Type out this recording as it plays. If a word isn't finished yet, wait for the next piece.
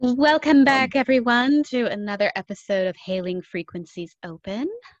Welcome Um, back, everyone, to another episode of Hailing Frequencies Open.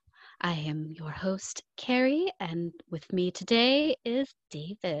 I am your host, Carrie, and with me today is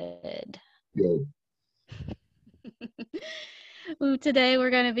David. yo, Today, we're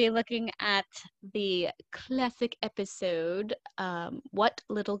going to be looking at the classic episode, What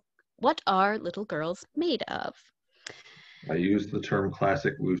Are Little Girls Made Of? I use the term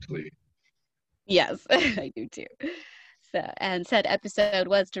classic loosely. Yes, I do too. And said episode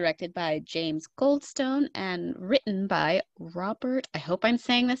was directed by James Goldstone and written by Robert, I hope I'm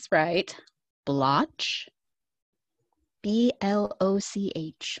saying this right, Bloch,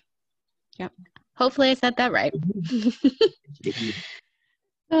 Bloch. Yep. Hopefully I said that right.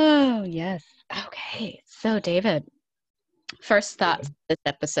 Oh, yes. Okay. So, David, first thoughts on this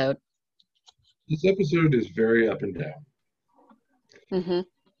episode. This episode is very up and down.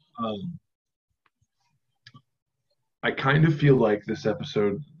 Mm-hmm. Um, I kind of feel like this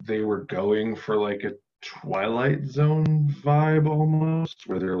episode they were going for like a Twilight Zone vibe almost,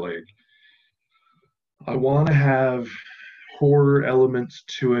 where they're like, I want to have horror elements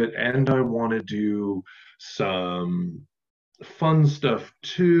to it, and I want to do some fun stuff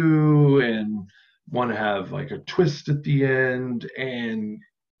too, and want to have like a twist at the end, and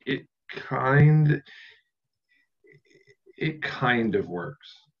it kind it kind of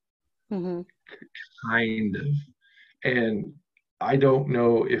works, Mm-hmm. kind of, and I don't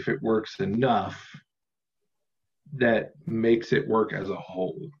know if it works enough that makes it work as a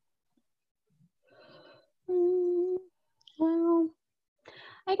whole. Well,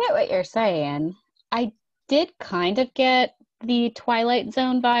 I get what you're saying. I did kind of get the Twilight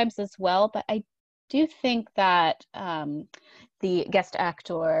Zone vibes as well, but I do think that the guest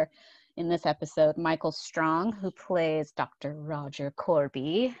actor in this episode, Michael Strong, who plays Dr. Roger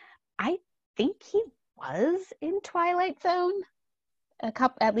Corby, I think he was in Twilight Zone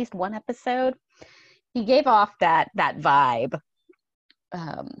at least one episode. He gave off that vibe.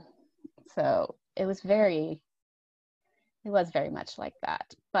 Um, so it was very much like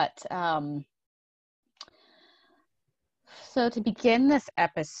that. But so to begin this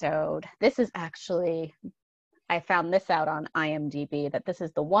episode, this is actually, I found this out on IMDb, that this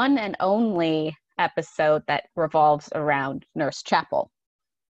is the one and only episode that revolves around Nurse Chapel.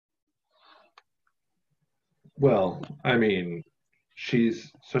 Well, I mean,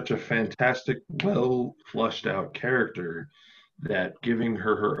 she's such a fantastic, well flushed out character that giving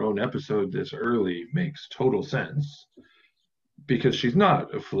her own episode this early makes total sense because she's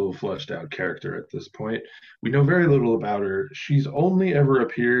not a full fleshed out character at this point. We know very little about her. She's only ever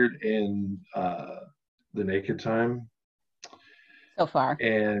appeared in The Naked Time So far.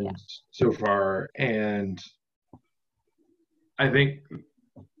 and Yeah. so far, and I think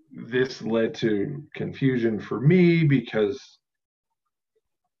this led to confusion for me because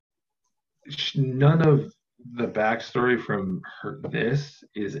none of the backstory from her this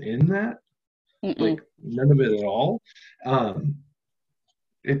is in that, Mm-mm. like none of it at all. um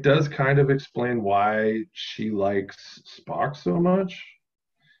it does kind of explain why she likes Spock so much,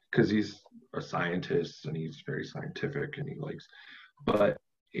 because he's a scientist and he's very scientific and he likes, but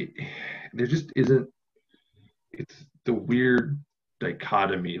it, there just isn't, it's the weird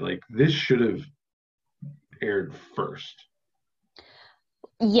dichotomy. Like this should have aired first.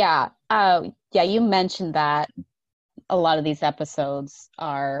 Yeah. Yeah, you mentioned that a lot of these episodes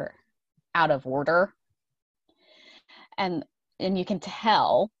are out of order. And you can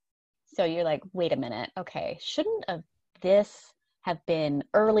tell. So you're like, wait a minute, okay, shouldn't have this have been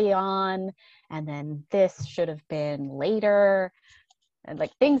early on, and then this should have been later, and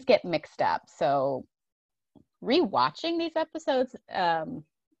like things get mixed up. So rewatching these episodes,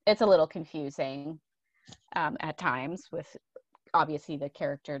 it's a little confusing at times with obviously the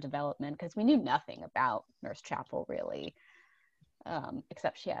character development, because we knew nothing about Nurse Chapel really,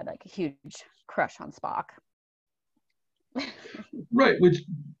 except she had like a huge crush on Spock. Right,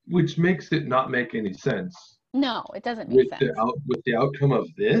 which makes it not make any sense No, it doesn't make sense. with the outcome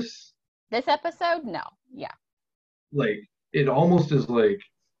of this. This episode, no. Yeah. Like it almost is like,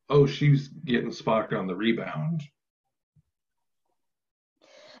 oh, she's getting Spock on the rebound.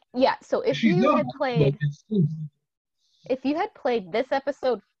 Yeah, so She's not, but if you had played this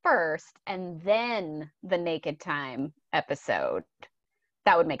episode first and then the Naked Time episode,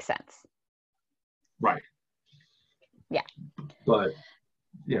 that would make sense. right. Yeah. But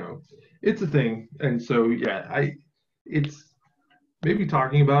you know, it's a thing, and so yeah, it's maybe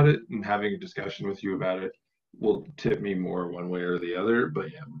talking about it and having a discussion with you about it will tip me more one way or the other.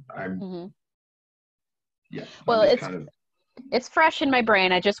 But yeah, Mm-hmm. I'm Well, just kind of it's fresh in my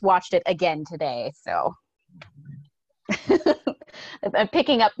brain. I just watched it again today, so I'm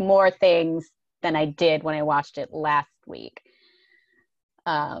picking up more things than I did when I watched it last week.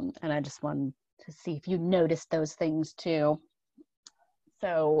 And I just wanted to see if you noticed those things too.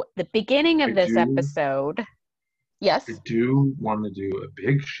 So the beginning of this episode, yes? I do want to do a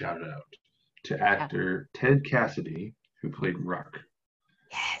big shout out to actor Ted Cassidy, who played Ruck.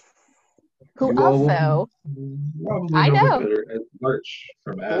 Yes. Who You also, probably know him better as Lurch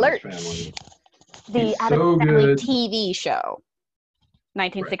from Addams Family. The Addams Family TV show,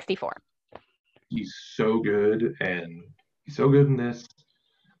 1964. Right. He's so good, and he's so good in this.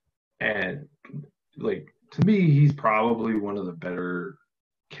 And like, to me, he's probably one of the better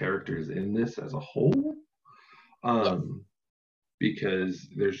characters in this as a whole. Yes. Because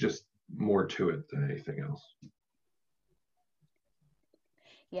there's just more to it than anything else.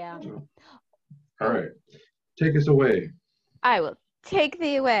 Yeah. So, all right. Take us away. I will take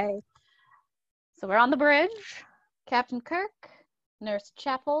thee away. So we're on the bridge. Captain Kirk, Nurse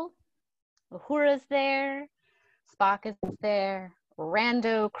Chapel, Uhura's there, Spock is there,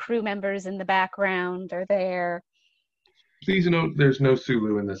 rando crew members in the background are there. Please note there's no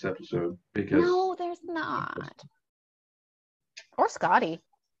Sulu in this episode because no, there's not. Or Scotty.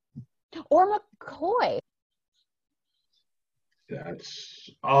 Or McCoy.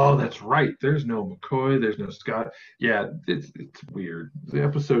 That's right. There's no McCoy. There's no Scott. Yeah, it's weird. The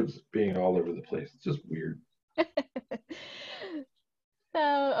episode's being all over the place. It's just weird.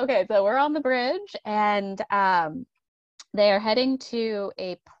 So we're on the bridge, and they are heading to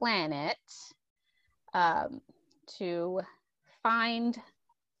a planet to find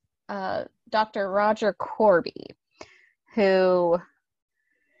Dr. Roger Korby, who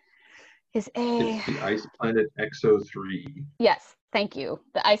is it's the ice planet XO3. Yes, thank you.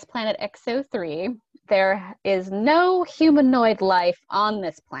 The ice planet XO3. There is no humanoid life on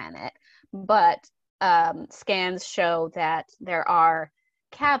this planet, but scans show that there are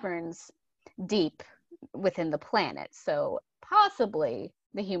caverns deep within the planet. So possibly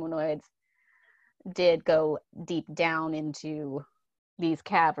the humanoids did go deep down into these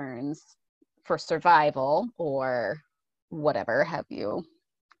caverns for survival or whatever have you.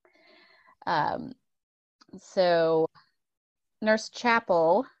 So Nurse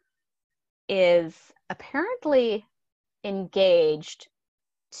Chapel is apparently engaged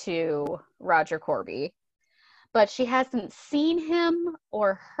to Roger Korby, but she hasn't seen him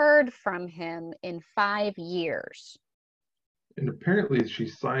or heard from him in 5 years. And apparently she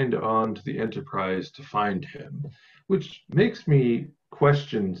signed on to the Enterprise to find him, which makes me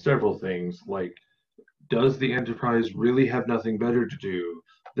question several things, like, does the Enterprise really have nothing better to do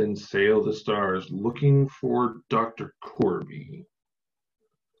than sail the stars looking for Dr. Korby?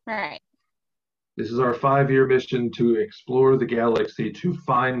 Right. This is our 5-year mission to explore the galaxy to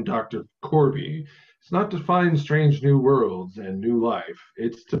find Dr. Korby. It's not to find strange new worlds and new life.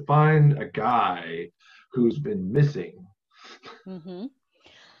 It's to find a guy who's been missing. Mm-hmm.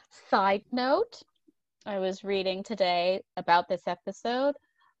 Side note, I was reading today about this episode,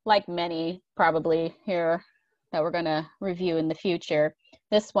 like many probably here that we're going to review in the future.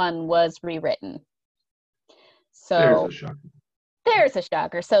 This one was rewritten. So there's a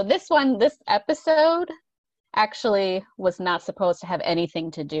shocker. So this episode actually was not supposed to have anything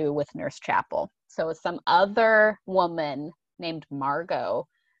to do with Nurse Chapel. So it was some other woman named Margot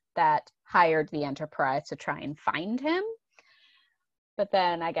that hired the Enterprise to try and find him. But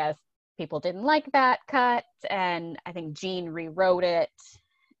then I guess people didn't like that cut, and I think Gene rewrote it,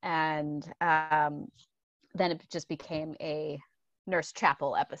 and then it just became a Nurse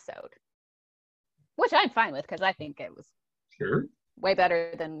Chapel episode, which I'm fine with because I think it was way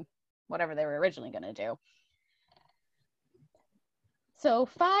better than whatever they were originally going to do. So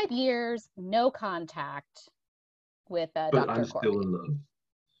 5 years, no contact with Dr. Korby. But I'm still in love.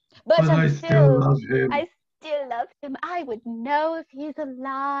 But I still love him. I still love him. I would know if he's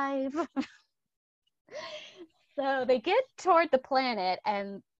alive. So they get toward the planet,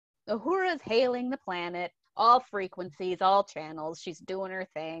 and Uhura's hailing the planet, all frequencies, all channels. She's doing her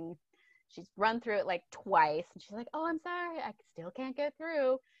thing. She's run through it like twice, and she's like, oh, I'm sorry, I still can't get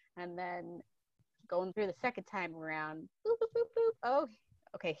through. And then going through the second time around, boop, boop, boop, boop. Oh,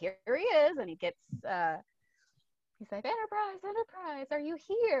 okay, here he is. And he gets, he's like, Enterprise, are you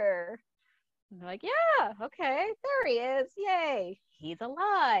here? And they're like, yeah, okay, there he is. Yay, he's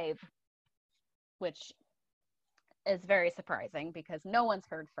alive. Which is very surprising because no one's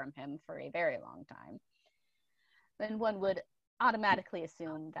heard from him for a very long time. Then one would automatically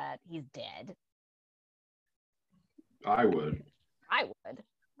assume that he's dead. I would.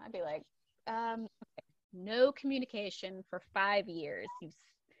 I'd be like, no communication for 5 years. He's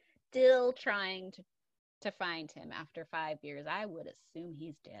still trying to to find him after 5 years. I would assume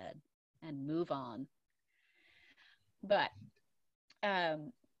he's dead and move on. But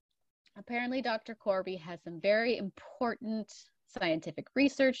apparently Dr. Corby has some very important scientific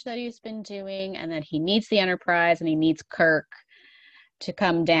research that he's been doing, and that he needs the Enterprise and he needs Kirk to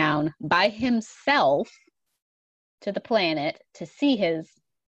come down by himself to the planet to see his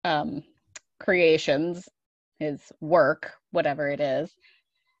creations, his work, whatever it is.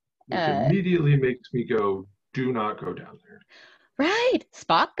 Which immediately makes me go, do not go down there. Right.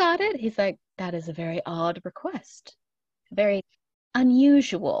 Spock got it. He's like, that is a very odd request. Very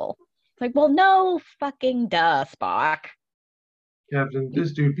unusual. It's like, well, no fucking duh, Spock. Captain,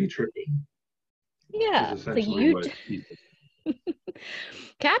 this dude be tripping. Yeah. Is essentially So what he said.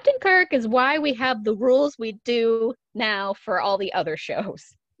 Captain Kirk is why we have the rules we do now for all the other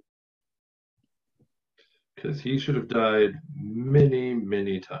shows. Because he should have died many,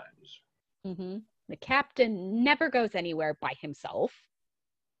 many times. Mm-hmm. The captain never goes anywhere by himself.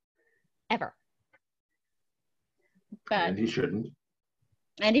 Ever. But, and he shouldn't.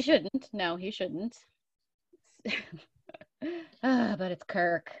 And he shouldn't. No, he shouldn't. But it's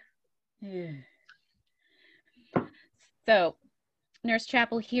Kirk. So, Nurse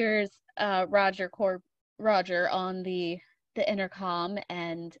Chapel hears Roger on the intercom,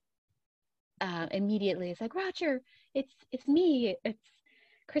 and immediately is like, Roger, it's me, it's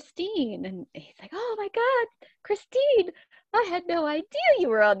Christine. And he's like, oh my God, Christine, I had no idea you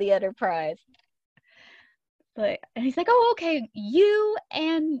were on the Enterprise. And he's like, oh, okay, you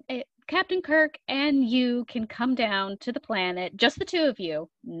and Captain Kirk and you can come down to the planet, just the two of you,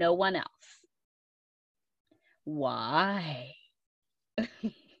 no one else. Why?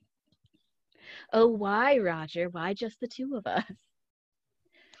 Oh, why, Roger? Why just the two of us?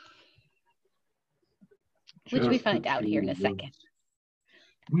 Which we find out here in a second.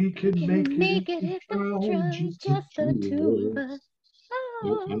 We can make it if it's just the two of us.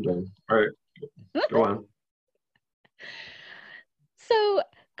 Oh. I'm done. All right, go on. So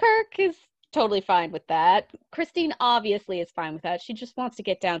Kirk is totally fine with that. Christine obviously is fine with that. She just wants to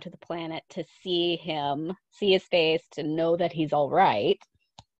get down to the planet to see him, see his face, to know that he's all right.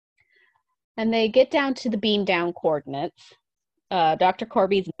 And they get down to the beam down coordinates. Dr.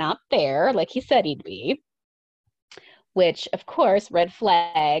 Corby's not there, like he said he'd be. Which, of course, red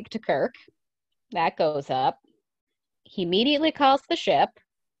flag to Kirk. That goes up. He immediately calls the ship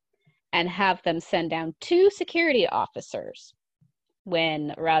and have them send down 2 security officers,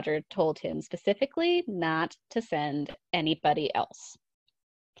 when Roger told him specifically not to send anybody else.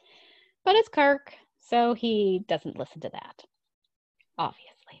 But it's Kirk, so he doesn't listen to that,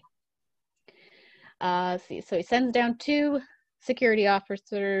 obviously. So he sends down 2 security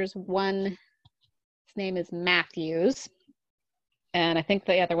officers. One, his name is Matthews, and I think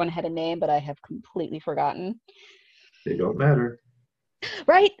the other one had a name, but I have completely forgotten. They don't matter.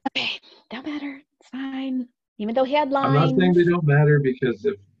 Right? Okay, don't matter. It's fine. Even though he had lines. I'm not saying they don't matter, because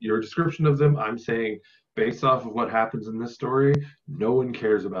of your description of them, I'm saying based off of what happens in this story, no one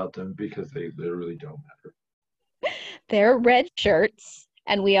cares about them because they literally don't matter. They're red shirts,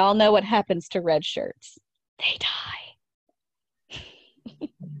 and we all know what happens to red shirts. They die.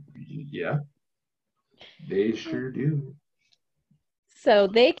 Yeah, they sure do. So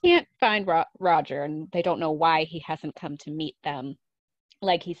they can't find Roger, and they don't know why he hasn't come to meet them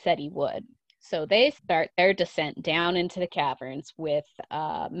like he said he would. So they start their descent down into the caverns with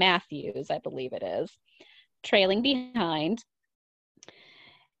Matthews, I believe it is, trailing behind.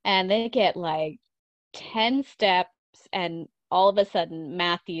 And they get like 10 steps, and all of a sudden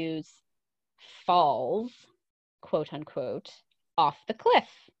Matthews falls, quote unquote, off the cliff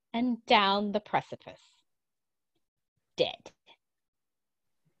and down the precipice. Dead.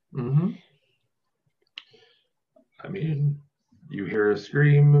 Mm-hmm. I mean, you hear a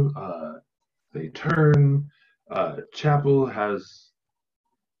scream, they turn. Chapel has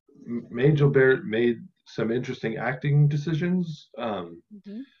made Gilbert made some interesting acting decisions,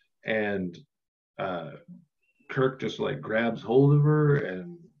 and Kirk just like grabs hold of her,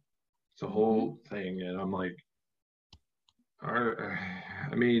 and it's a whole thing. And I'm like,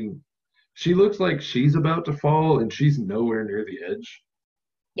 I mean, she looks like she's about to fall, and she's nowhere near the edge.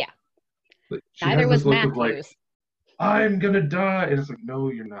 Yeah. Like, neither was Matthews. Like, I'm gonna die, and it's like, no,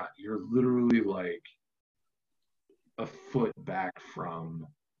 you're not. You're literally like a foot back from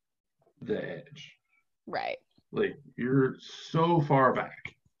the edge. Right. Like, you're so far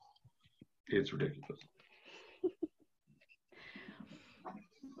back. It's ridiculous.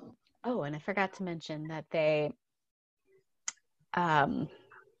 Oh, and I forgot to mention that they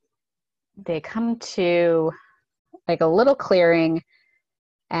come to like a little clearing,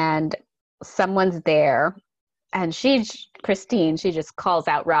 and someone's there, and Christine, she just calls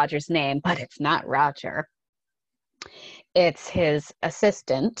out Roger's name, but it's not Roger. It's his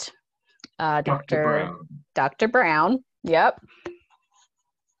assistant, Dr. Brown. Dr. Brown. Yep.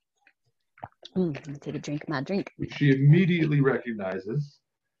 Let me take a drink of my drink. Which she immediately recognizes.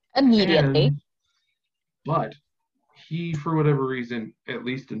 Immediately. But he, for whatever reason, at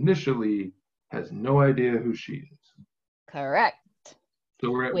least initially, has no idea who she is. Correct.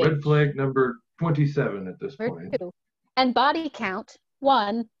 So we're at red flag number 27 at this point. 2. And body count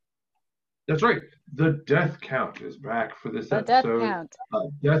 1. That's right. The death count is back for this episode. Death count.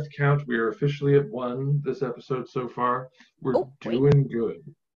 Death count. We are officially at 1 this episode so far. We're doing good.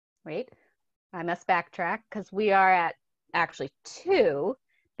 Wait, I must backtrack because we are at actually 2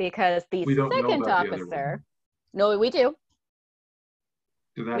 because the second officer. No, we do.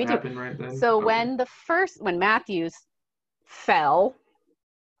 Did that happen right then? So when Matthews fell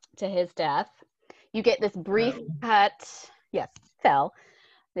to his death, you get this brief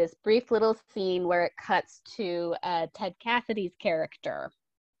this brief little scene where it cuts to Ted Cassidy's character,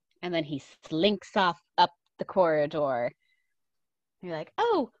 and then he slinks off up the corridor. You're like,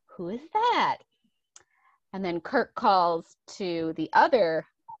 oh, who is that? And then Kirk calls to the other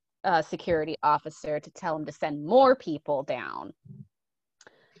security officer to tell him to send more people down.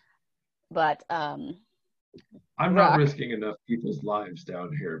 But I'm not risking enough people's lives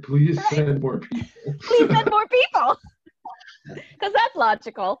down here. Please send more people. Please send more people. Because that's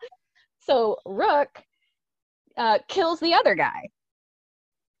logical. So Rook kills the other guy.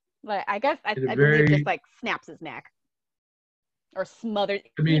 But I guess I believe just like snaps his neck. Or smothered.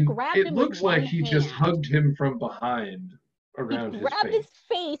 I mean, it looks like he just hugged him from behind around his face. He grabbed his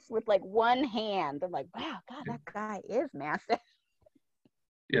face with like one hand. I'm like, wow, God, that guy is massive.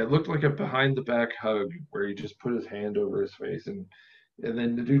 Yeah, it looked like a behind the back hug where he just put his hand over his face and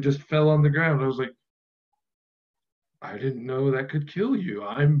then the dude just fell on the ground. I was like, I didn't know that could kill you.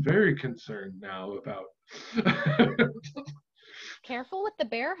 I'm very concerned now about. Careful with the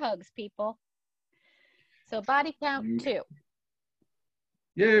bear hugs, people. So body count 2.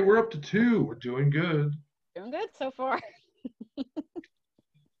 Yeah, we're up to 2. We're doing good. Doing good so far.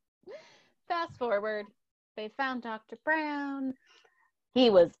 Fast forward. They found Dr. Brown. He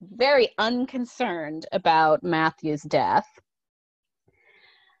was very unconcerned about Matthew's death.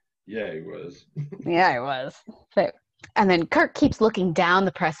 Yeah, he was. Yeah, he was. So, and then Kirk keeps looking down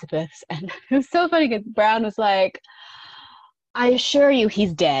the precipice, and it was so funny because Brown was like, I assure you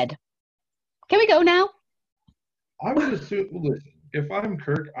he's dead. Can we go now? I would assume, listen, if I'm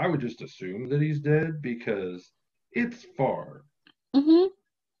Kirk, I would just assume that he's dead because it's far. Mm-hmm.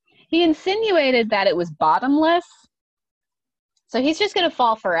 He insinuated that it was bottomless, so he's just going to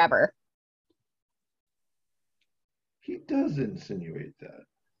fall forever. He does insinuate that.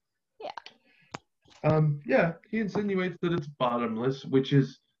 Yeah. Yeah, he insinuates that it's bottomless, which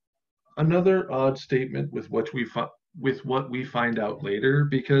is another odd statement with what we find out later,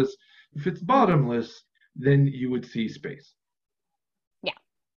 because if it's bottomless, then you would see space. Yeah.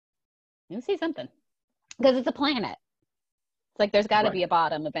 You see something. Because it's a planet. It's like there's got to be a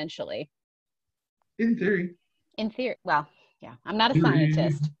bottom eventually. In theory. Well, yeah. I'm not a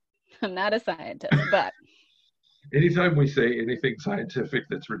scientist. But anytime we say anything scientific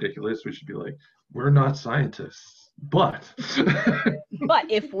that's ridiculous, we should be like, we're not scientists. But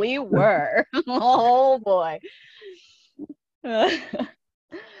if we were, oh boy.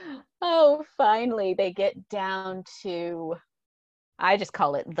 Oh, finally they get down to, I just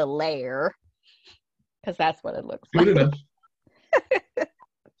call it the lair, because that's what it looks like. Good enough.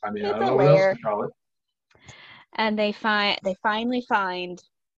 I mean, I don't know what else to call it. And they finally find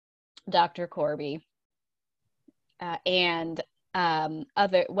Dr. Corby and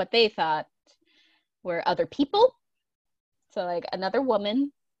what they thought were other people. So like another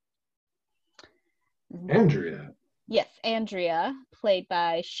woman. Andrea. Yes, Andrea, played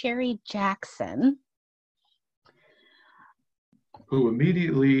by Sherry Jackson. Who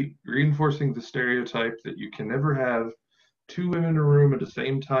immediately reinforcing the stereotype that you can never have 2 women in a room at the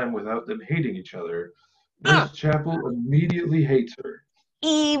same time without them hating each other. Nurse Chapel immediately hates her.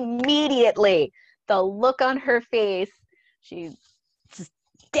 Immediately. The look on her face, she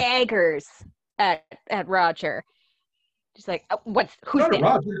staggers at Roger. She's like, who's not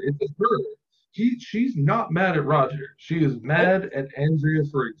Roger, it's her. She's not mad at Roger. She is mad at Andrea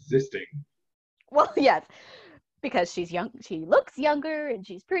for existing. Well, yes, because she's young. She looks younger and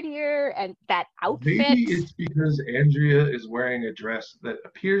she's prettier, and that outfit. Maybe it's because Andrea is wearing a dress that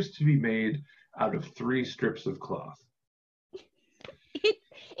appears to be made out of 3 strips of cloth.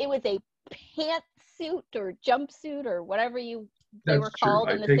 It was a pantsuit or jumpsuit or whatever they were called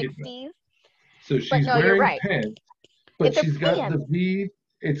in the 60s. So But she's no, you're wearing right. pants, but They're she's got pants. the V.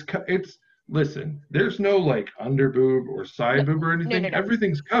 It's listen, there's no like under boob or No, side boob or no, no, anything. no.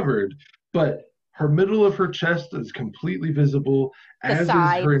 Everything's covered, but her middle of her chest is completely visible, The as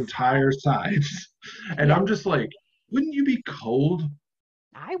is her sides. entire sides. And Yeah, I'm just like, wouldn't you be cold?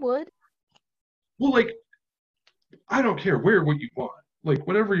 I would. Well, like, I don't care, wear what you want. Like,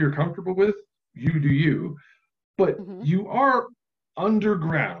 whatever you're comfortable with, you do you. But Hmm. you are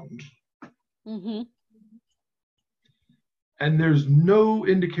underground, Hmm. and there's no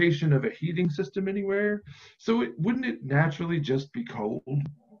indication of a heating system anywhere. So wouldn't it naturally just be cold?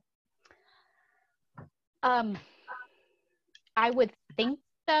 Um, I would think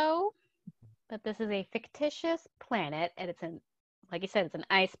so, but this is a fictitious planet, and like you said, it's an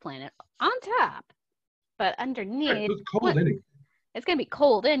ice planet on top, but Right, underneath, so it's cold anyway. it's going to be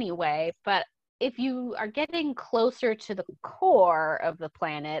cold anyway. But if you are getting closer to the core of the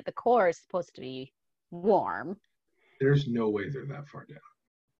planet, the core is supposed to be warm. There's no way they're that far down.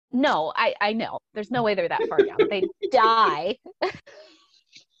 No, I know. There's no way they're that far down. They die.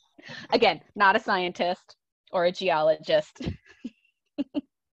 Again, not a scientist or a geologist.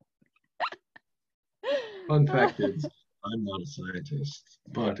 Fun fact is, I'm not a scientist,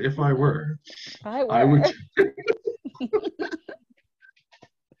 but if I were, I I would. were.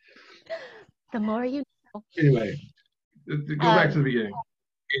 The more you know. Anyway, to go back to Um, the beginning.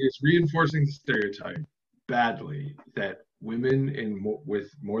 It is reinforcing the stereotype badly that women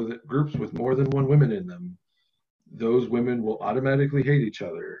with more than groups with more than one women in them, those women will automatically hate each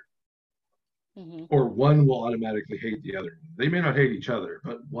other, mhm. or one will automatically hate the other. They may not hate each other,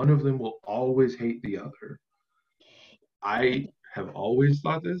 but one of them will always hate the other. I have always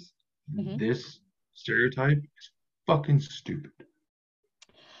thought this. Mhm. This stereotype is fucking stupid.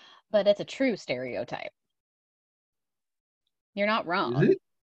 But it's a true stereotype. You're not Is wrong. it?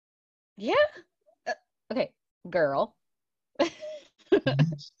 Yeah. Uh, okay, girl.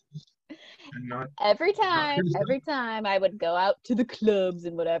 I'm not not Every criticizing. time I would go out to the clubs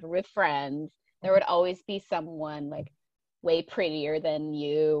and whatever with friends, there would always be someone like way prettier than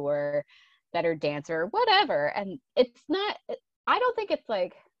you or better dancer or whatever. And it's not, I don't think it's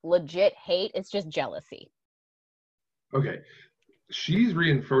like legit hate, it's just jealousy. Okay, she's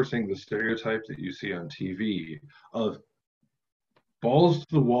reinforcing the stereotype that you see on TV of balls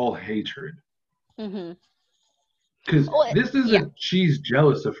to the wall hatred. Hmm. Because Oh, this yeah. isn't she's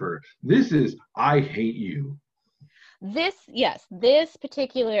jealous of her. This is I hate you. Yes, this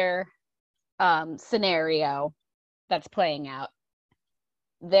particular scenario that's playing out,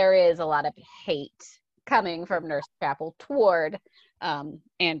 there is a lot of hate coming from Nurse Chapel toward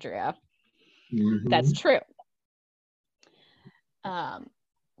Andrea. That's Mm-hmm. true. Um,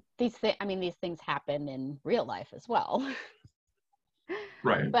 I mean, these things happen in real life as well.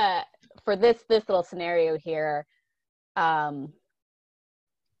 Right. But for this little scenario here, um,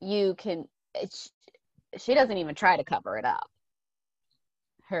 you can. She doesn't even try to cover it up.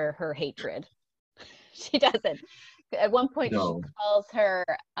 Her hatred. She doesn't. At one point, No.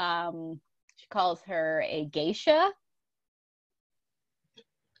 she calls her a geisha.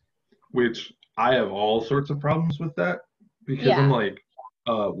 Which I have all sorts of problems with that because I'm Yeah. like,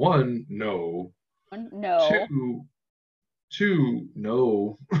 one, no. No. Two,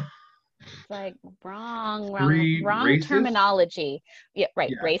 no. It's like wrong, wrong, Three, wrong racist. terminology. Yeah, right.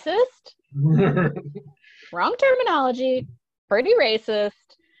 Yeah. Racist. Wrong terminology. Pretty racist.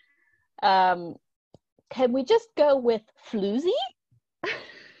 Um, can we just go with floozy? I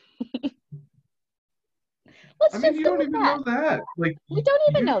Let's mean, just you go don't with even that. know that. Like, We don't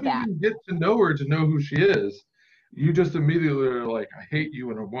even you know don't that. even get to know her to know who she is. You just immediately are like, I hate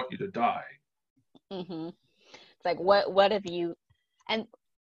you and I want you to die. Hmm. It's like what have you? And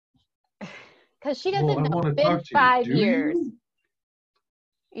because she Well, doesn't I know, want it's to been talk to you. 5 years. Do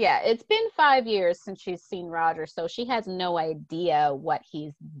Yeah, it's been 5 years since she's seen Roger, so she has no idea what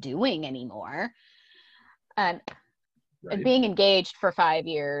he's doing anymore. And right? being engaged for 5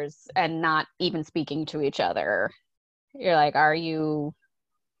 years and not even speaking to each other, you're like, are you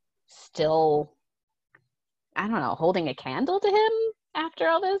still, I don't know, holding a candle to him after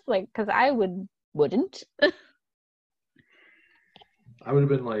all this? Like, because I wouldn't. I would have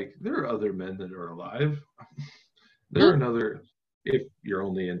been like, there are other men that are alive. There Mm, are another. If you're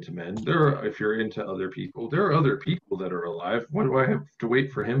only into men, there are. If you're into other people, there are other people that are alive. What do I have to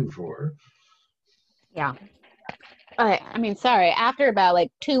wait for him for? yeah. I mean, sorry. After about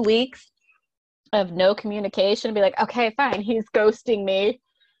like 2 weeks of no communication, be like, okay, fine, he's ghosting me.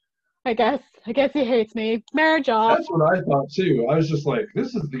 I guess he hates me. Marriage off. That's what I thought too. I was just like,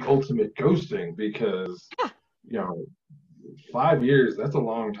 this is the ultimate ghosting because Yeah. you know, 5 years. That's a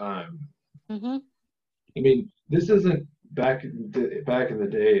long time. Mm-hmm. I mean, this isn't back in the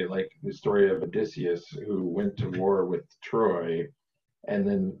day like the story of Odysseus who went to war with Troy and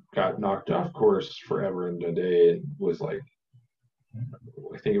then got knocked off course forever and a day and was like,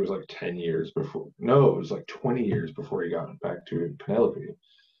 I think it was like 10 years before. No, it was like 20 years before he got back to Penelope.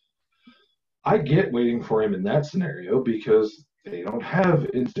 I get waiting for him in that scenario because they don't have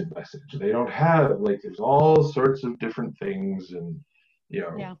instant message. They don't have like there's all sorts of different things and you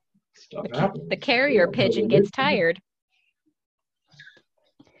know Yeah. stuff The happens. They carrier don't have pigeon a gets listen. tired.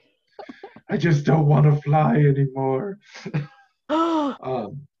 I just don't want to fly anymore. Mm-hmm.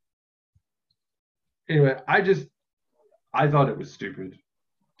 Um, anyway, I thought it was stupid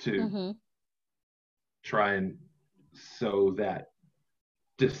to try and sow that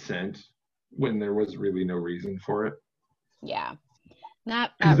dissent when there was really no reason for it. Yeah.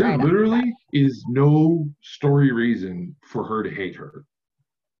 Not Because there right off the bat. literally is no story reason for her to hate her.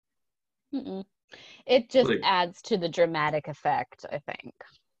 Mm-mm. It just Like, adds to the dramatic effect, I think.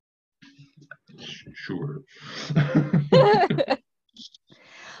 sure.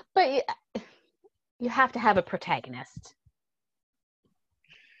 But you have to have a protagonist.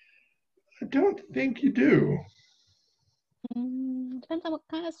 I don't think you do. Depends on what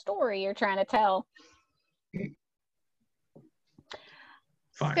kind of story you're trying to tell.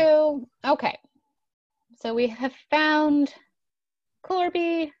 Fine. So, okay. So we have found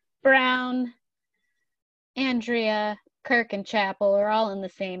Corby, Brown, Andrea, Kirk, and Chapel are all in the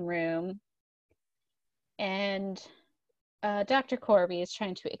same room. And Dr. Corby is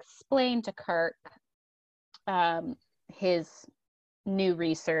trying to explain to Kirk his new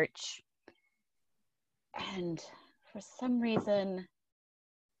research. And for some reason,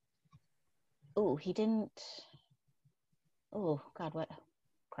 he didn't. Oh, God, what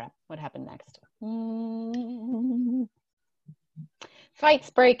crap? What happened next? Fights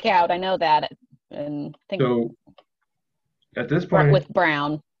break out. I know that. And think So at this point, with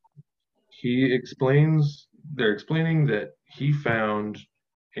Brown. they're explaining that he found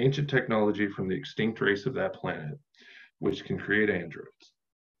ancient technology from the extinct race of that planet, which can create androids.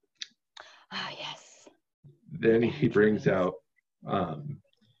 Ah, yes. Then he brings out,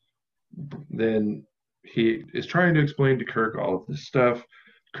 then he is trying to explain to Kirk all of this stuff.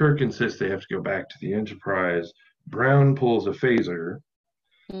 Kirk insists they have to go back to the Enterprise. Brown pulls a phaser.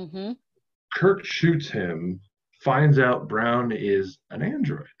 Mm-hmm. Kirk shoots him, finds out Brown is an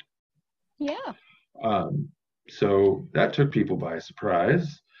android. Yeah. So that took people by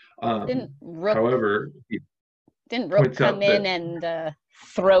surprise. Didn't Rook However, he points come out in that, and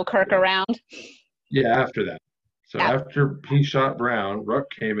throw Kirk around? yeah, after that. So Yeah. after he shot Brown, Rook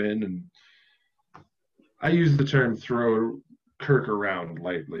came in and I use the term throw Kirk around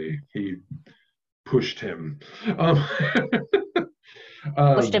lightly. He pushed him. Um,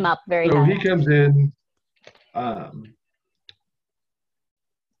 Pushed him up very so high. he comes in.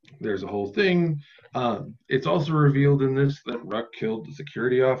 There's a whole thing. It's also revealed in this that Ruck killed the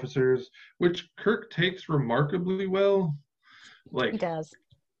security officers, which Kirk takes remarkably well. Like, he does.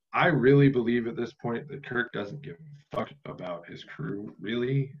 I really believe at this point that Kirk doesn't give a fuck about his crew,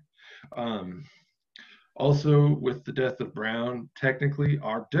 really. Also, with the death of Brown, technically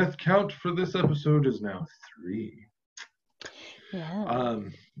our death count for this episode is now 3. Yeah.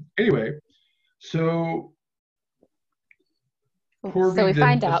 Anyway, so Corby we then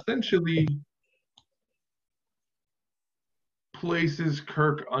find out. essentially places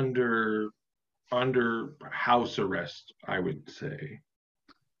Kirk under house arrest, I would say.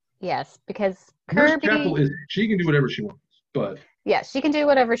 Yes, because Nurse Kirby. Chapel she can do whatever she wants, but yes, she can do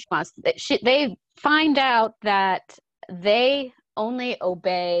whatever she wants. They find out that they only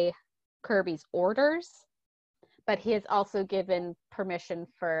obey Kirby's orders, but he has also given permission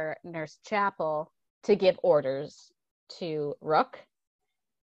for Nurse Chapel to give orders to Rook.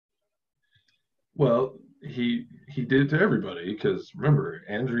 Well, he did it to everybody because remember,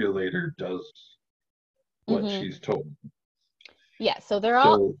 Andrea later does what she's told. Yeah, so they're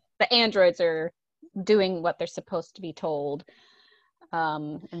all the androids are doing what they're supposed to be told,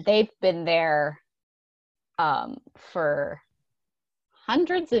 and they've been there for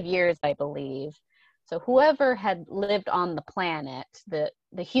hundreds of years, I believe. So whoever had lived on the planet, the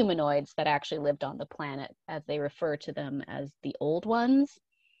humanoids that actually lived on the planet, as they refer to them as the old ones,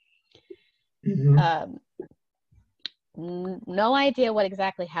 no idea what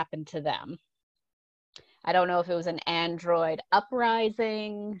exactly happened to them. I don't know if it was an android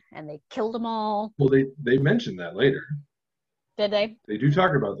uprising and they killed them all. Well, they mentioned that later. Did they? They do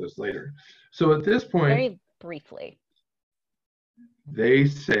talk about this later. So at this point, very briefly, they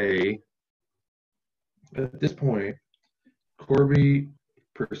say at this point, Corby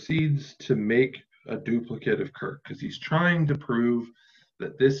proceeds to make a duplicate of Kirk because he's trying to prove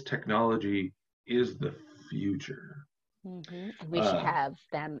that this technology is the future. We should have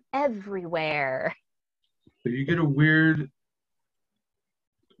them everywhere. So you get a weird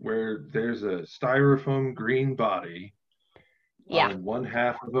where there's a styrofoam green body on one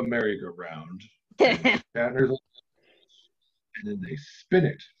half of a merry-go-round, and Shatner's and then they spin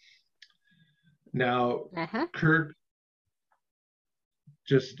it. Now, Kirk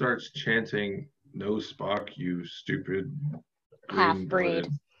just starts chanting, "No, Spock, you stupid half-breed."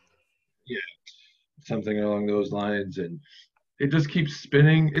 Yeah, something along those lines, and it just keeps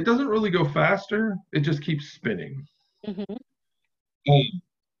spinning. It doesn't really go faster. It just keeps spinning.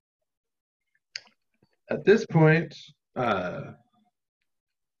 At this point,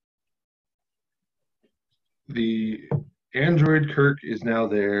 the android Kirk is now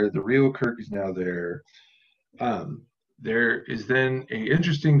there. The real Kirk is now there. There is then an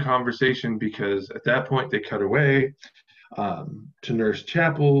interesting conversation because at that point they cut away to Nurse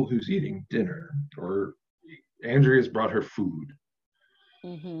Chapel, who's eating dinner, or Andrea's brought her food.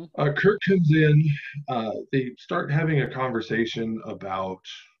 Kirk comes in. They start having a conversation about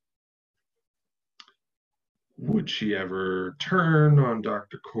would she ever turn on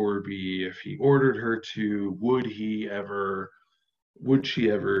Dr. Corby if he ordered her to? Would she ever,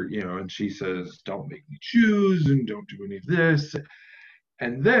 and she says, don't make me choose and don't do any of this.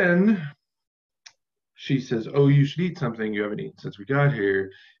 And then she says, oh, you should eat something you haven't eaten since we got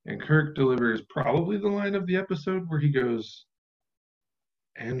here. And Kirk delivers probably the line of the episode where he goes,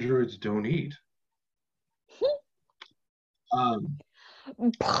 androids don't eat. I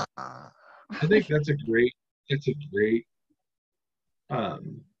think that's a great it's a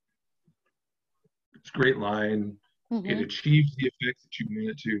great line. It achieves the effects that you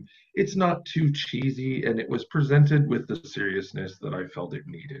want it to. It's not too cheesy, and it was presented with the seriousness that I felt it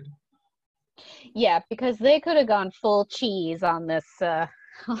needed. Yeah, because they could have gone full cheese on this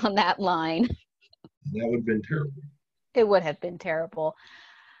on that line. That would have been terrible. It would have been terrible.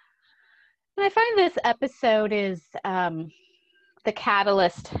 And I find this episode is the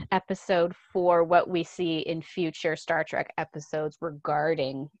catalyst episode for what we see in future Star Trek episodes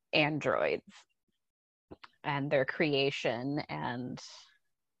regarding androids and their creation and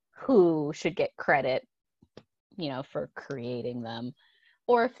who should get credit, for creating them,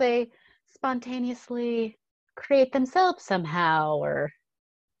 or if they spontaneously create themselves somehow, or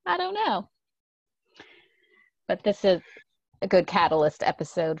I don't know. But this is a good catalyst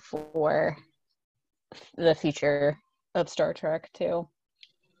episode for the future of Star Trek too.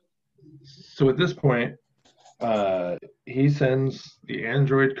 So at this point, he sends the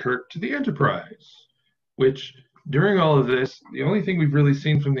android Kirk to the Enterprise, which during all of this, the only thing we've really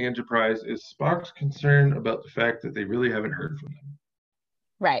seen from the Enterprise is Spock's concern about the fact that they really haven't heard from them.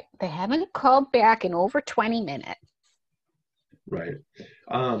 Right. They haven't called back in over 20 minutes. Right.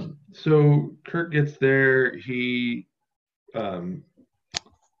 So Kirk gets there. He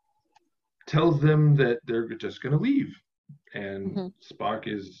tells them that they're just going to leave. And Spock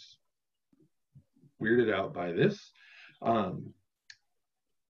is weirded out by this.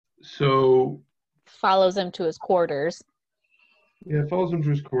 So follows him to his quarters. Yeah, follows him to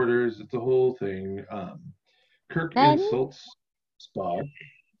his quarters. It's a whole thing. Kirk insults Spock.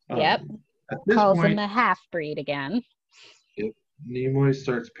 Yep. Calls him a half-breed again. Nimoy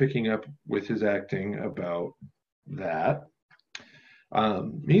starts picking up with his acting about that.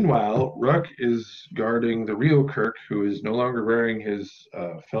 Meanwhile, Ruck is guarding the real Kirk, who is no longer wearing his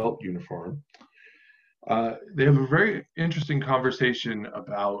felt uniform. They have a very interesting conversation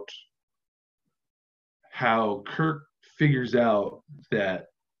about how Kirk figures out that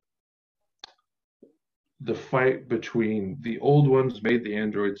the fight between the old ones made the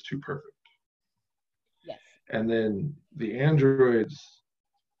androids too perfect. Yes. And then the androids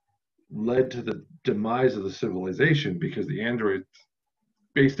led to the demise of the civilization because the androids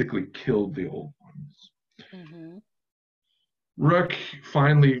basically killed the old ones. Ruck,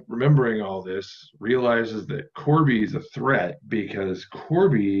 finally remembering all this, realizes that Corby is a threat because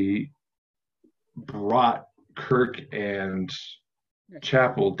Corby brought Kirk and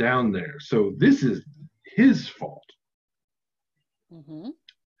Chapel down there. So this is his fault.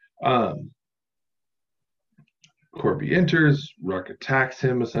 Corby enters, Ruck attacks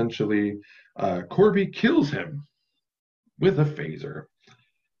him essentially. Corby kills him with a phaser.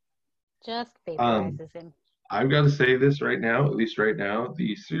 Just vaporizes him. I've got to say this right now, at least right now,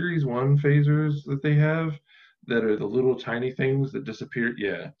 the Series 1 phasers that they have that are the little tiny things that disappear.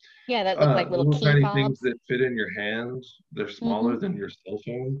 Yeah, that look like little tiny fobs. Things that fit in your hands. They're smaller than your cell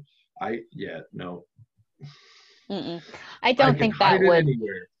phone. No. Mm-mm. I I don't can think that hide it would.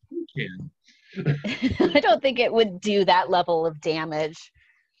 anywhere. You can. I don't think it would do that level of damage.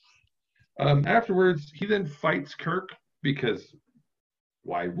 Afterwards, he then fights Kirk because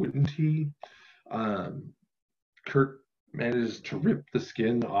why wouldn't he? Um, Kirk manages to rip the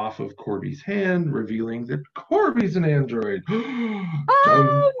skin off of Corby's hand, revealing that Corby's an android. Dun,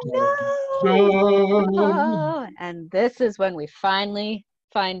 dun, Oh no! dun. And this is when we finally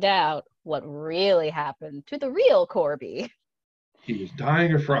find out what really happened to the real Corby. He was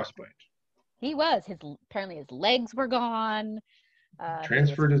dying of frostbite. He was. His apparently his legs were gone. He was,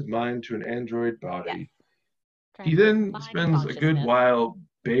 Transferred his mind to an android yes, body. He transferred his then mind and spends a good consciousness. while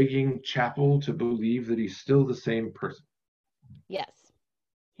begging Chapel to believe that he's still the same person. Yes,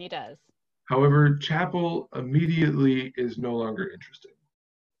 he does. However, Chapel immediately is no longer interested.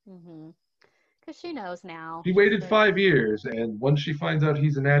 Because she knows now. She She's waited like, 5 years, and once she finds out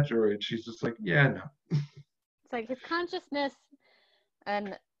he's an android, she's just like, yeah, no. it's like his consciousness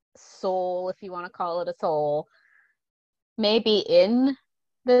and soul, if you want to call it a soul, may be in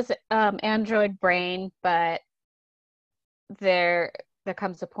this android brain, but there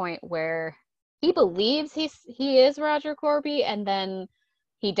comes a point where he believes he is Roger Corby, and then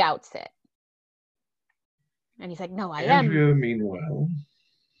he doubts it, and he's like, "No, I am." Andrea, meanwhile,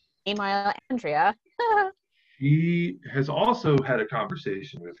 Meanwhile, Andrea, she has also had a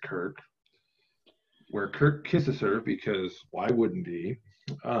conversation with Kirk where Kirk kisses her because why wouldn't he?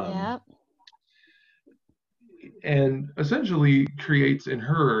 Um, yeah, and essentially creates in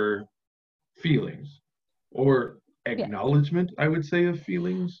her feelings or yeah, acknowledgement, I would say, of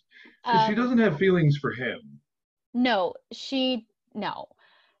feelings because she um, doesn't have feelings for him. no, no,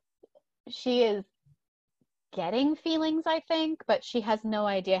 she is getting feelings, I think, but she has no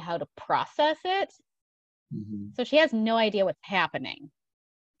idea how to process it. Mm-hmm. So she has no idea what's happening,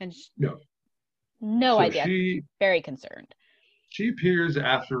 and No. no So idea. Very concerned. she appears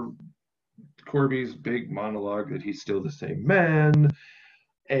after Corby's big monologue that he's still the same man,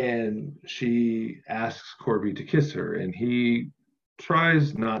 and she asks Corby to kiss her, and he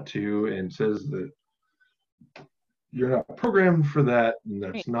tries not to and says that you're not programmed for that, and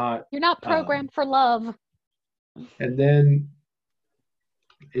that's not. You're not Um, programmed for love. and then,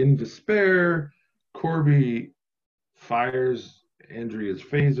 in despair, Corby fires Andrea's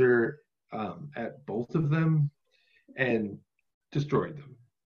phaser at both of them and destroyed them.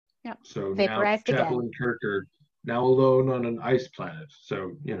 Yep. So now Vaporized Chapel again. and Kirk are now alone on an ice planet.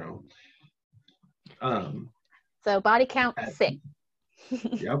 So, you know. So body count At, 6.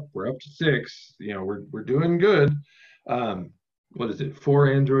 yep, we're up to 6. You know, we're doing good. What is it?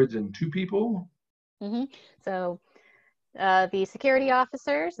 4 androids and 2 people? Mm-hmm. So the security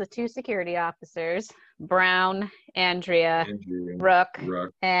officers, the 2 security officers, Brown, Andrea, Rook,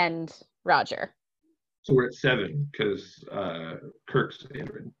 and Roger. So we're at 7 because Kirk's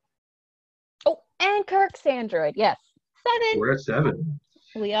android. Oh, and Kirk's android. Yes, 7. So we're at 7.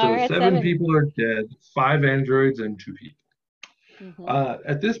 We are at 7 people are dead, 5 androids and 2 people. Mm-hmm.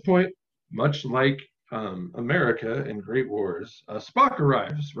 At this point, much like America in Great Wars, Spock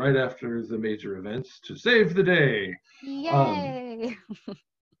arrives right after the major events to save the day. Yay!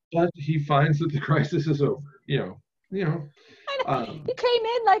 But he finds that the crisis is over. You know. He came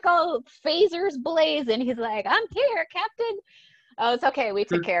in like all phasers blazing. He's like, "I'm here, Captain." Oh, it's okay. We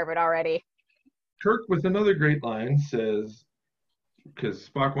took care of it already. Kirk, with another great line, says, because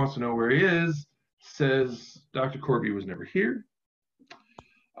Spock wants to know where he is, says Dr. Corby was never here.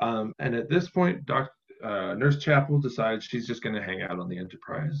 And at this point, Nurse Chapel decides she's just going to hang out on the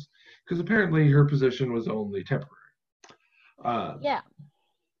Enterprise because apparently her position was only temporary. Yeah.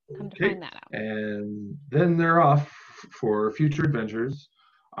 Come to find that out. And then they're off for future adventures.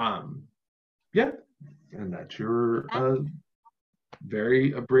 Yeah. And that's your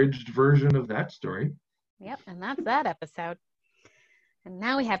very abridged version of that story. Yep. And that's that episode. And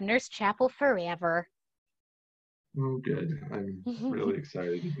now we have Nurse Chapel forever. Oh, good. I'm really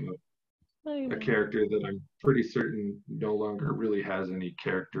excited about a character that I'm pretty certain no longer really has any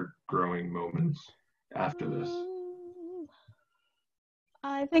character growing moments after this.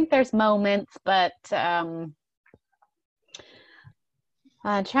 I think there's moments, but I'm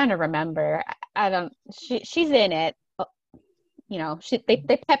trying to remember. I don't. She's in it. You know,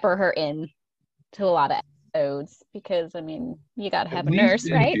 they pepper her in to a lot of episodes because I mean you got to have a nurse,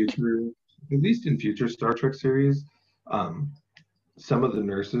 right? At least in future Star Trek series, some of the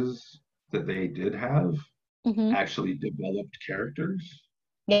nurses that they did have actually developed characters.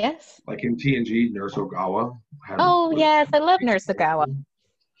 Yes. Like in TNG, Nurse Ogawa. Oh yes, I love Nurse Ogawa.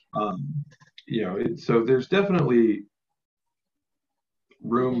 You know, so there's definitely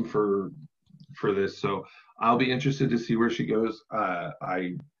room for this. So I'll be interested to see where she goes.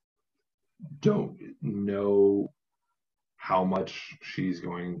 I don't know how much she's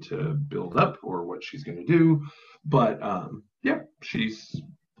going to build up or what she's going to do, but yeah,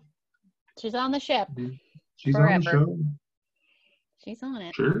 She's on the ship she's on the forever. show. She's on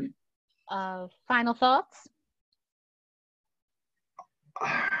it. Sure. Final thoughts?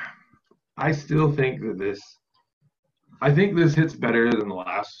 I still think that I think this hits better than the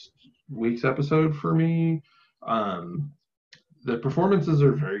last week's episode for me. Um, the performances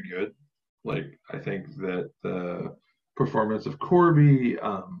are very good. Like, I think that the performance of Corby,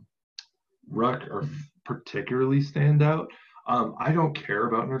 Ruck are particularly stand out. I don't care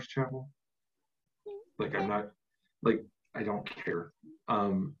about Nurse Chapel. Like, I'm Okay. not, like, I don't care.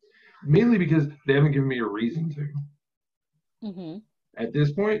 Um, Mainly because they haven't given me a reason to. Mm-hmm. At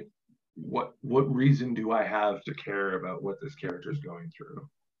this point, what reason do I have to care about what this character is going through?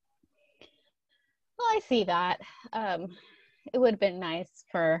 Well, I see that. Um, it would have been nice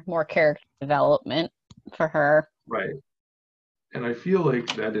for more character development for her. Right. And I feel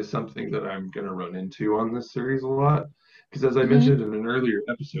like that is something that I'm going to run into on this series a lot. Because as I Mm-hmm. mentioned in an earlier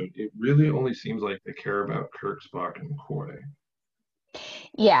episode, it really only seems like they care about Kirk, Spock, and McCoy.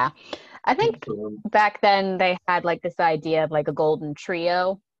 Yeah. I think So, back then they had like this idea of like a golden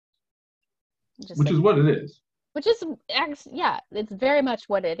trio, just which like, is what it is. which is yeah, it's very much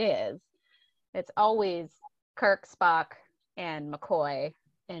what it is. It's always Kirk, Spock, and McCoy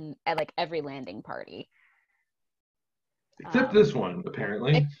in at like every landing party. Except Um, this one,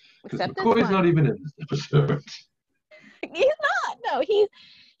 apparently. Because except this McCoy's one. not even in this episode. He's not. No,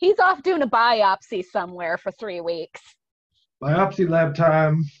 he's off doing a biopsy somewhere for 3 weeks. Biopsy lab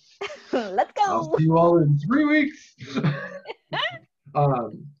time. Let's I'll go. see you all in 3 weeks.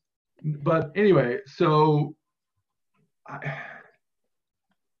 um, but anyway, so I,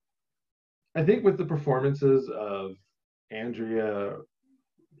 I think with the performances of Andrea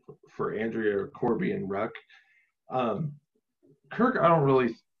Andrea Corby and Ruck, um, Kirk,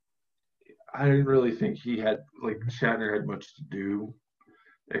 I didn't really think he had like Shatner had much to do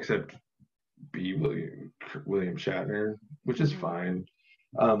except be William Shatner, which is Mm-hmm. fine.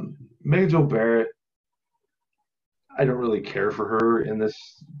 Majel Barrett, I don't really care for her in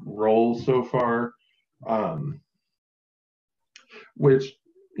this role so far, um, which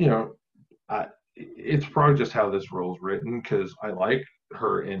you know, it's probably just how this role's written because I like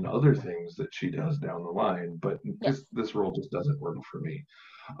her in other things that she does down the line, but Yes. this role just doesn't work for me.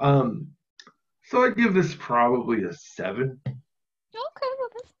 Um, so I give this probably a Okay, well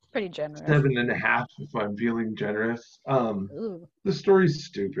that's pretty generous. 7.5 if I'm feeling generous. Ooh. The story's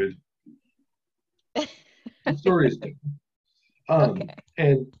stupid. The story is stupid. Okay.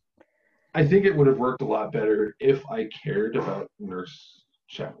 And I think it would have worked a lot better if I cared about Nurse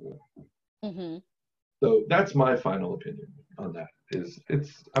Chapel. Mm-hmm. So that's my final opinion on that. Is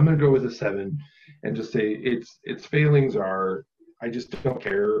it's I'm gonna go with a 7, and just say its failings are I just don't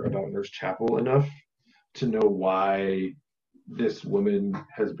care about Nurse Chapel enough to know why this woman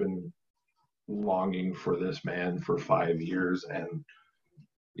has been longing for this man for 5 years, and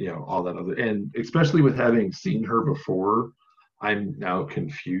all that other, and especially with having seen her before, I'm now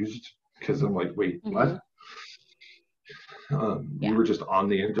confused because I'm like, wait, Mm-hmm. what? You Yeah. were just on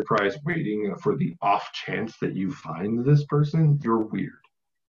the Enterprise waiting for the off chance that you find this person. You're weird.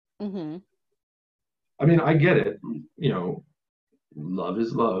 Mm-hmm. I mean, I get it. Love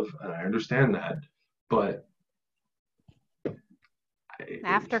is love, and I understand that, but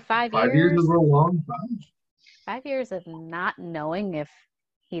After 5 years, 5 years is a long time. 5 years of not knowing if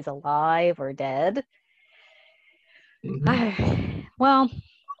he's alive or dead. Mm-hmm. Well,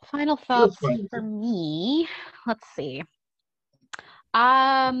 final Let's thoughts find for it. me. Let's see.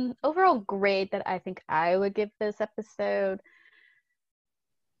 Overall grade that I think I would give this episode,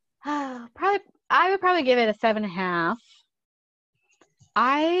 probably I would probably give it a 7.5.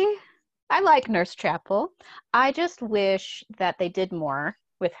 I I like Nurse Chapel. I just wish that they did more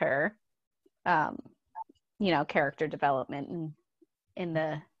with her. Um, character development in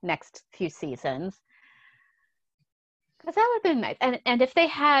the next few seasons. Because that would have been nice. And if they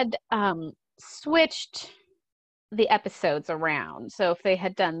had switched the episodes around. So if they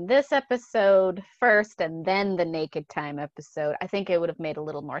had done this episode first and then the Naked Time episode, I think it would have made a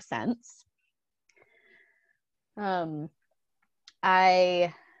little more sense. Um,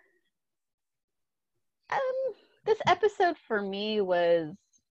 I this episode for me was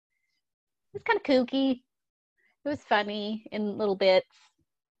kind of kooky. It was funny in little bits,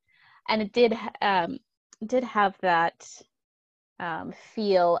 and it did have that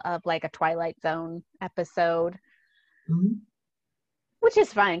feel of like a Twilight Zone episode, Mm-hmm. which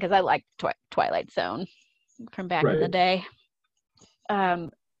is fine because I like Twilight Zone. from back in the Right. day.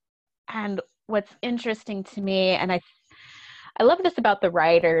 And what's interesting to me, and I love this about the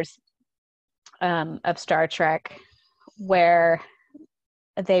writers of Star Trek, where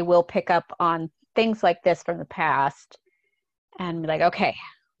they will pick up on things like this from the past and be like, okay,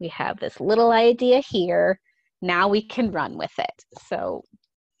 we have this little idea here. Now we can run with it. So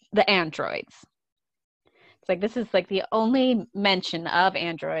the androids. It's like this is like the only mention of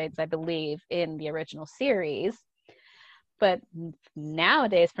androids, I believe, in the original series. But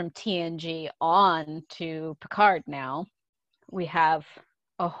nowadays, from TNG on to Picard now, we have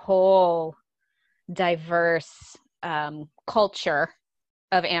a whole diverse culture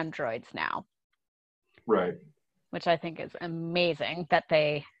of androids now. Right. Which I think is amazing that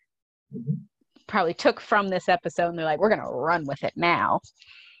they Mm-hmm. probably took from this episode and they're like, we're going to run with it now.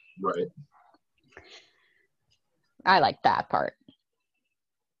 Right. I like that part.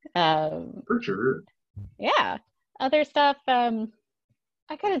 For sure. Yeah. Other stuff I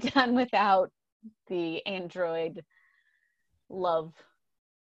could have done without the android love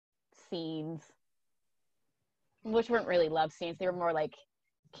scenes, which weren't really love scenes. They were more like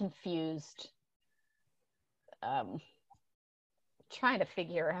confused, trying to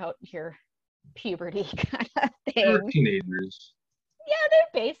figure out your puberty kind of They were thing. teenagers. Yeah,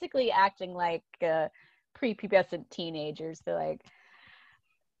 they're basically acting like prepubescent teenagers. They're like,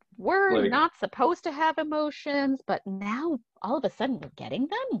 we're Like, not supposed to have emotions, but now all of a sudden we're getting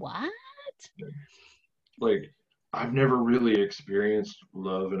them? What? like I've never really experienced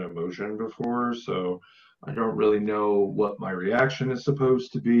love and emotion before, so I don't really know what my reaction is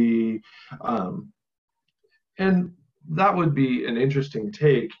supposed to be. Um, and that would be an interesting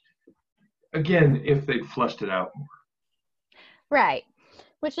take, again, if they'd fleshed it out more. Right.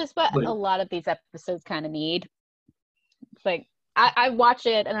 Which is what Like, a lot of these episodes kind of need. It's like, I watch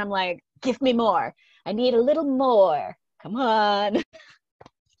it and I'm like, give me more. I need a little more. Come on.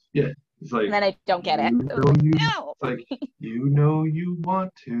 yeah, it's like, And then I don't get it. you So it's know like, you, no. it's like, you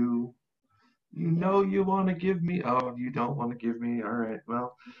want to. You want to give me. Oh, you don't want to give me. All right.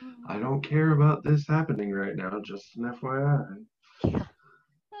 Well, I don't care about this happening right now. Just an FYI. Yeah.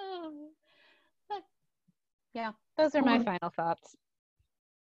 But yeah, those are All my right. final thoughts.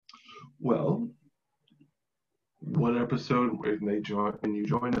 Well, what episode when you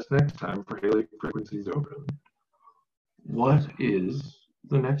join us next time for Haley Frequencies Open? What is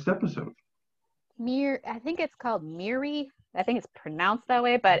the next episode? I think it's called Miri. I think it's pronounced that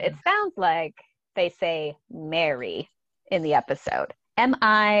way, but it sounds like they say Mary in the episode.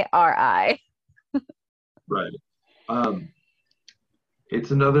 Miri. Right. Um,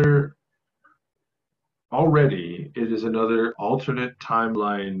 it's another. Already, it is another alternate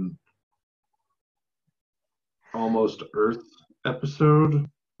timeline, almost Earth episode.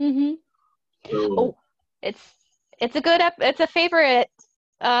 Mm-hmm. So Oh, it's it's a good it's a favorite.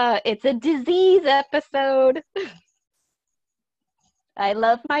 It's a disease episode. I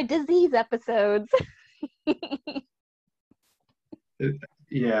love my disease episodes.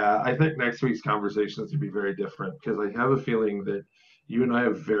 yeah, I think next week's conversation is going to be very different because I have a feeling that you and I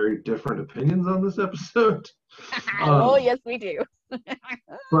have very different opinions on this episode. Oh, Um, yes, we do.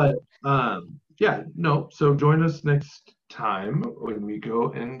 but yeah, no. So join us next time when we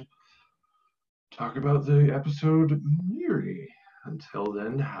go and talk about the episode Miri. Until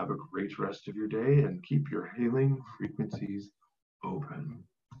then, have a great rest of your day and keep your hailing frequencies open.